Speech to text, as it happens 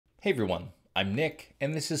Hey everyone, I'm Nick,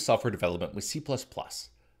 and this is Software Development with C++.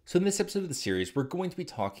 So in this episode of the series, we're going to be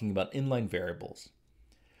talking about inline variables.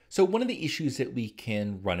 So one of the issues that we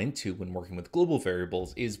can run into when working with global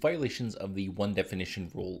variables is violations of the one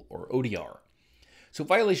definition rule, or ODR. So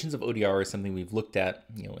violations of ODR is something we've looked at,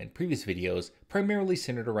 in previous videos, primarily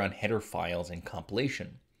centered around header files and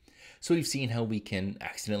compilation. So we've seen how we can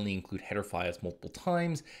accidentally include header files multiple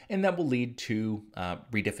times, and that will lead to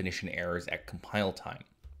redefinition errors at compile time.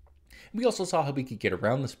 We also saw how we could get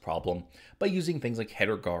around this problem by using things like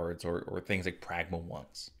header guards or things like pragma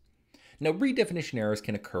once. Now, redefinition errors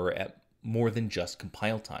can occur at more than just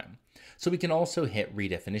compile time, so we can also hit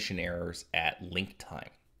redefinition errors at link time.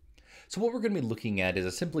 So what we're going to be looking at is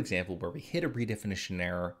a simple example where we hit a redefinition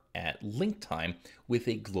error at link time with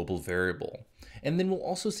a global variable. And then we'll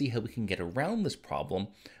also see how we can get around this problem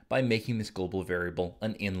by making this global variable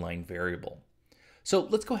an inline variable. So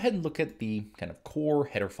let's go ahead and look at the kind of core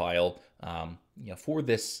header file for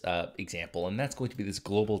this example, and that's going to be this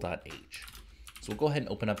global.h. So we'll go ahead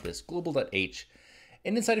and open up this global.h,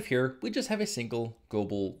 and inside of here, we just have a single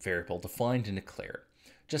global variable defined and declared.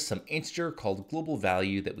 Just some integer called global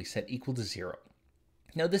value that we set equal to 0.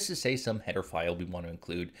 Now this is, say, some header file we want to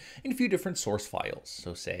include in a few different source files.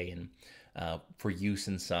 So say for use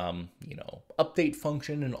in some, update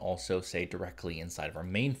function, and also say directly inside of our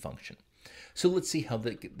main function. So let's see how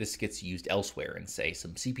this gets used elsewhere in, say,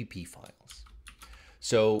 some CPP files.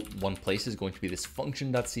 So one place is going to be this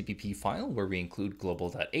function.cpp file where we include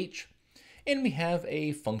global.h, and we have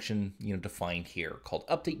a function defined here called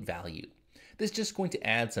update value. This is just going to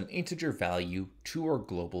add some integer value to our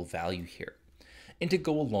global value here. And to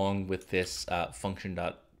go along with this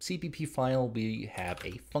function.cpp file, we have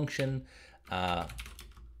a function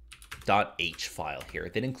 .h file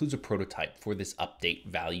here that includes a prototype for this update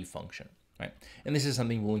value function, right? And this is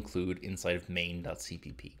something we'll include inside of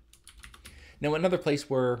main.cpp. Now, another place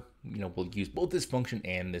where we'll use both this function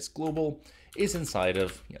and this global is inside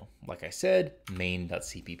of, like I said,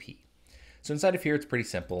 main.cpp. So inside of here, it's pretty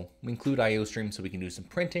simple. We include IOStream so we can do some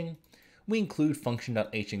printing. We include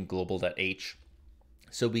function.h and global.h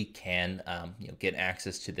so we can get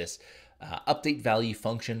access to this update value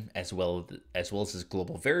function as well as this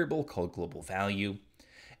global variable called global value.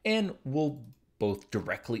 And we'll both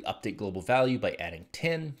directly update global value by adding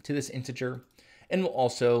 10 to this integer. And we'll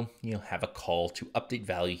also have a call to update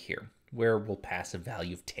value here where we'll pass a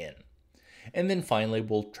value of 10. And then finally,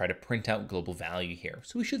 we'll try to print out global value here.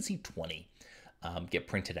 So we should see 20 get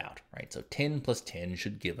printed out, right? So 10 plus 10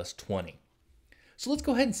 should give us 20. So let's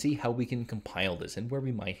go ahead and see how we can compile this and where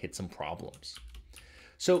we might hit some problems.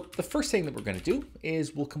 So the first thing that we're going to do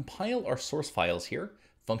is we'll compile our source files here,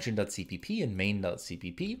 function.cpp and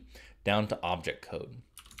main.cpp, down to object code.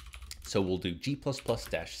 So we'll do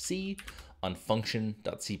g++-c on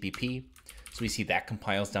function.cpp. So we see that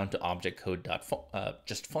compiles down to object code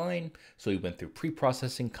just fine. So we went through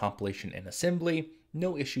pre-processing, compilation, and assembly.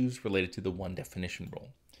 No issues related to the one definition rule.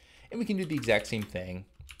 And we can do the exact same thing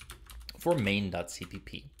for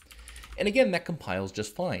main.cpp. And again, that compiles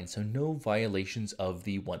just fine. So no violations of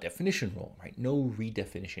the one definition rule, right? No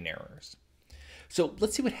redefinition errors. So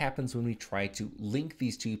let's see what happens when we try to link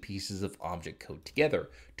these two pieces of object code together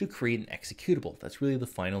to create an executable. That's really the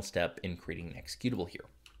final step in creating an executable here.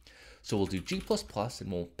 So we'll do g++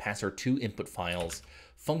 and we'll pass our two input files,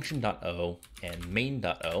 function.o and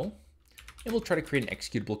main.o, and we'll try to create an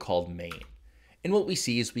executable called main. And what we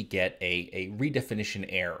see is we get a redefinition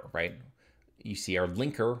error, right? You see our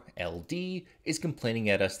linker, LD, is complaining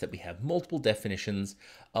at us that we have multiple definitions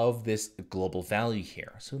of this global value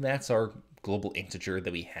here. So that's our global integer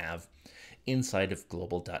that we have inside of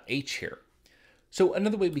global.h here. So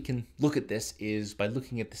another way we can look at this is by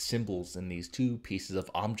looking at the symbols in these two pieces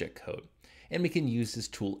of object code. And we can use this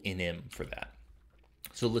tool inim for that.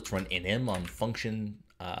 So let's run inim on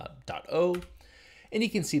function.o. And you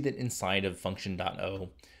can see that inside of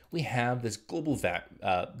function.o, we have this global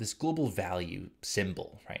value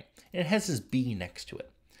symbol, right? And it has this B next to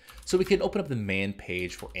it. So we can open up the man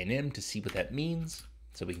page for inim to see what that means.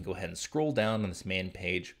 So we can go ahead and scroll down on this man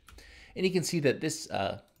page. And you can see that this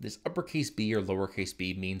uppercase B or lowercase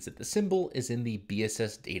b means that the symbol is in the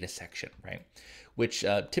BSS data section, right? Which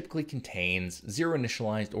typically contains zero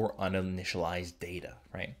initialized or uninitialized data,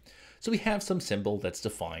 right? So we have some symbol that's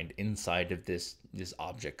defined inside of this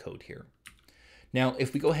object code here. Now,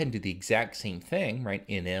 if we go ahead and do the exact same thing, right,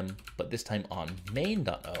 inim, but this time on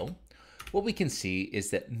main.o, what we can see is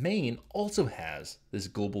that main also has this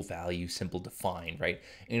global value symbol defined, right?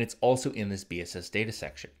 And it's also in this BSS data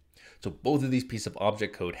section. So both of these pieces of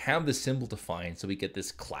object code have this symbol defined, so we get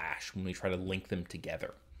this clash when we try to link them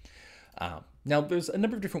together. Now, there's a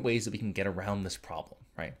number of different ways that we can get around this problem,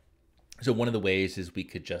 right? So one of the ways is we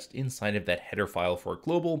could just, inside of that header file for a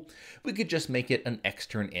global, we could just make it an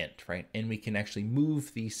extern int, right? And we can actually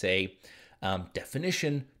move the, say,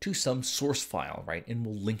 definition to some source file, right? And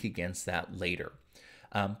we'll link against that later.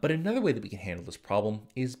 But another way that we can handle this problem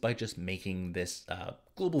is by just making this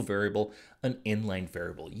global variable an inline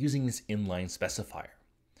variable using this inline specifier.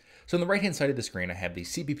 So on the right-hand side of the screen, I have the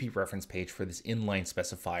CPP reference page for this inline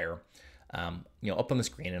specifier, up on the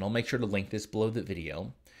screen, and I'll make sure to link this below the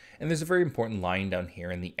video. And there's a very important line down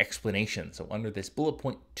here in the explanation. So under this bullet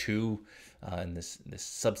point 2, in this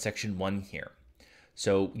subsection 1 here.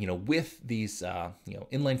 So, with these,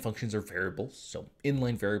 inline functions are variables. So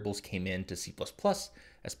inline variables came into C++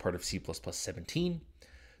 as part of C++ 17.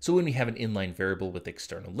 So when we have an inline variable with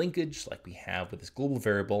external linkage, like we have with this global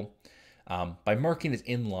variable, by marking as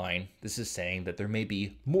inline, this is saying that there may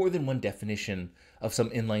be more than one definition of some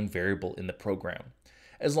inline variable in the program,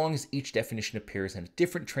 as long as each definition appears in a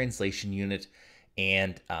different translation unit,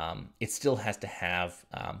 and it still has to have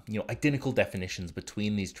identical definitions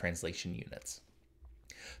between these translation units.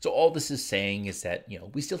 So all this is saying is that,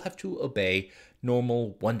 we still have to obey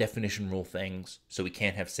normal one definition rule things. So we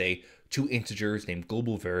can't have, say, two integers named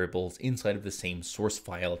global variables inside of the same source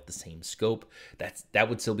file at the same scope. That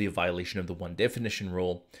would still be a violation of the one definition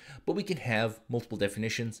rule, but we can have multiple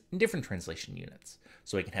definitions in different translation units.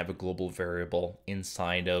 So I can have a global variable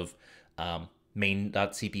inside of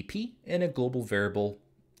main.cpp and a global variable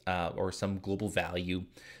or some global value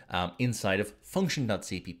inside of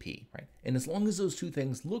function.cpp, right? And as long as those two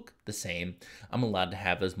things look the same, I'm allowed to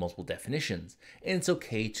have those multiple definitions, and it's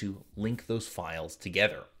okay to link those files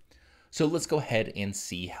together. So let's go ahead and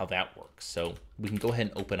see how that works. So we can go ahead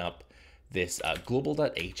and open up this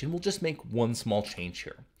global.h, and we'll just make one small change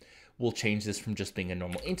here. We'll change this from just being a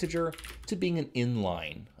normal integer to being an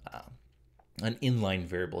inline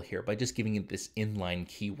variable here by just giving it this inline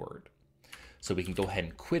keyword. So we can go ahead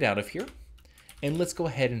and quit out of here, and let's go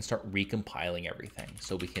ahead and start recompiling everything.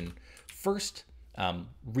 So we can first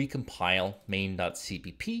recompile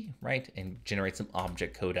main.cpp, right, and generate some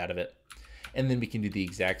object code out of it. And then we can do the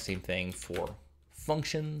exact same thing for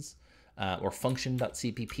functions or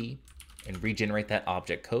function.cpp and regenerate that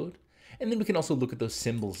object code. And then we can also look at those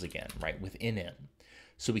symbols again, right, with inim.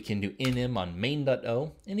 So we can do inim on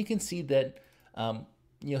main.o, and you can see that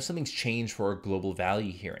something's changed for our global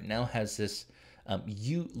value here. It now has this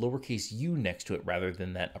lowercase u next to it rather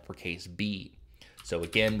than that uppercase B. So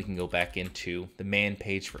again, we can go back into the man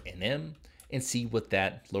page for inim and see what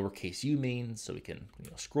that lowercase u means. So we can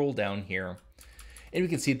scroll down here, and we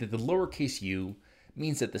can see that the lowercase u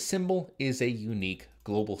means that the symbol is a unique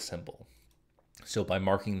global symbol. So by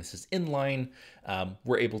marking this as inline,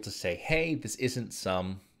 we're able to say, hey, this isn't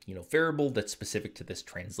some variable that's specific to this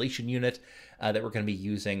translation unit that we're going to be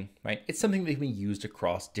using, right? It's something that can be used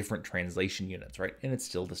across different translation units, right? And it's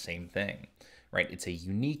still the same thing, right? It's a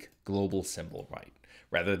unique global symbol, right?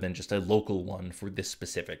 Rather than just a local one for this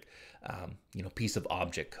specific, piece of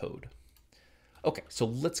object code. Okay, so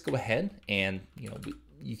let's go ahead and,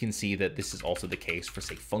 you can see that this is also the case for,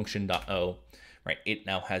 say, function.o, right? It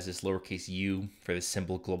now has this lowercase u for the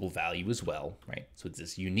symbol global value as well, right? So it's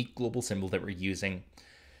this unique global symbol that we're using.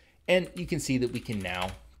 And you can see that we can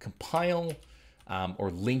now compile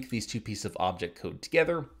or link these two pieces of object code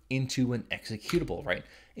together into an executable, right?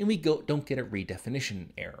 And we don't get a redefinition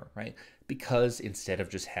error, right? Because instead of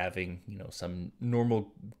just having, some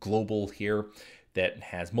normal global here that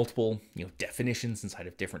has multiple, definitions inside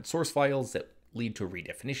of different source files that lead to a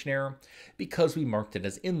redefinition error, because we marked it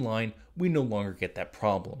as inline, we no longer get that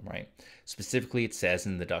problem, right? Specifically, it says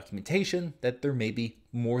in the documentation that there may be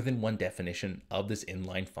more than one definition of this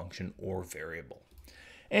inline function or variable.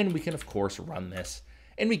 And we can, of course, run this,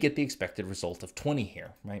 and we get the expected result of 20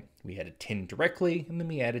 here, right? We added 10 directly, and then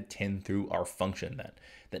we added 10 through our function,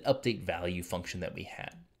 that update value function that we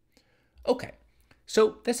had. Okay,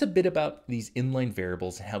 so that's a bit about these inline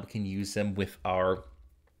variables and how we can use them with our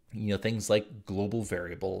things like global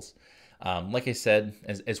variables. Like I said,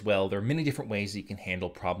 as well, there are many different ways that you can handle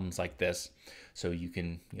problems like this. So you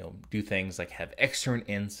can, do things like have extern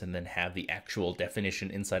ints and then have the actual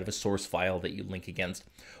definition inside of a source file that you link against,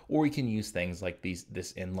 or you can use things like this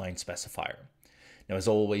inline specifier. Now, as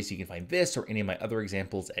always, you can find this or any of my other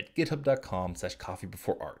examples at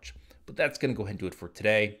github.com/coffeebeforearch. But that's going to go ahead and do it for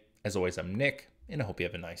today. As always, I'm Nick, and I hope you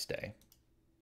have a nice day.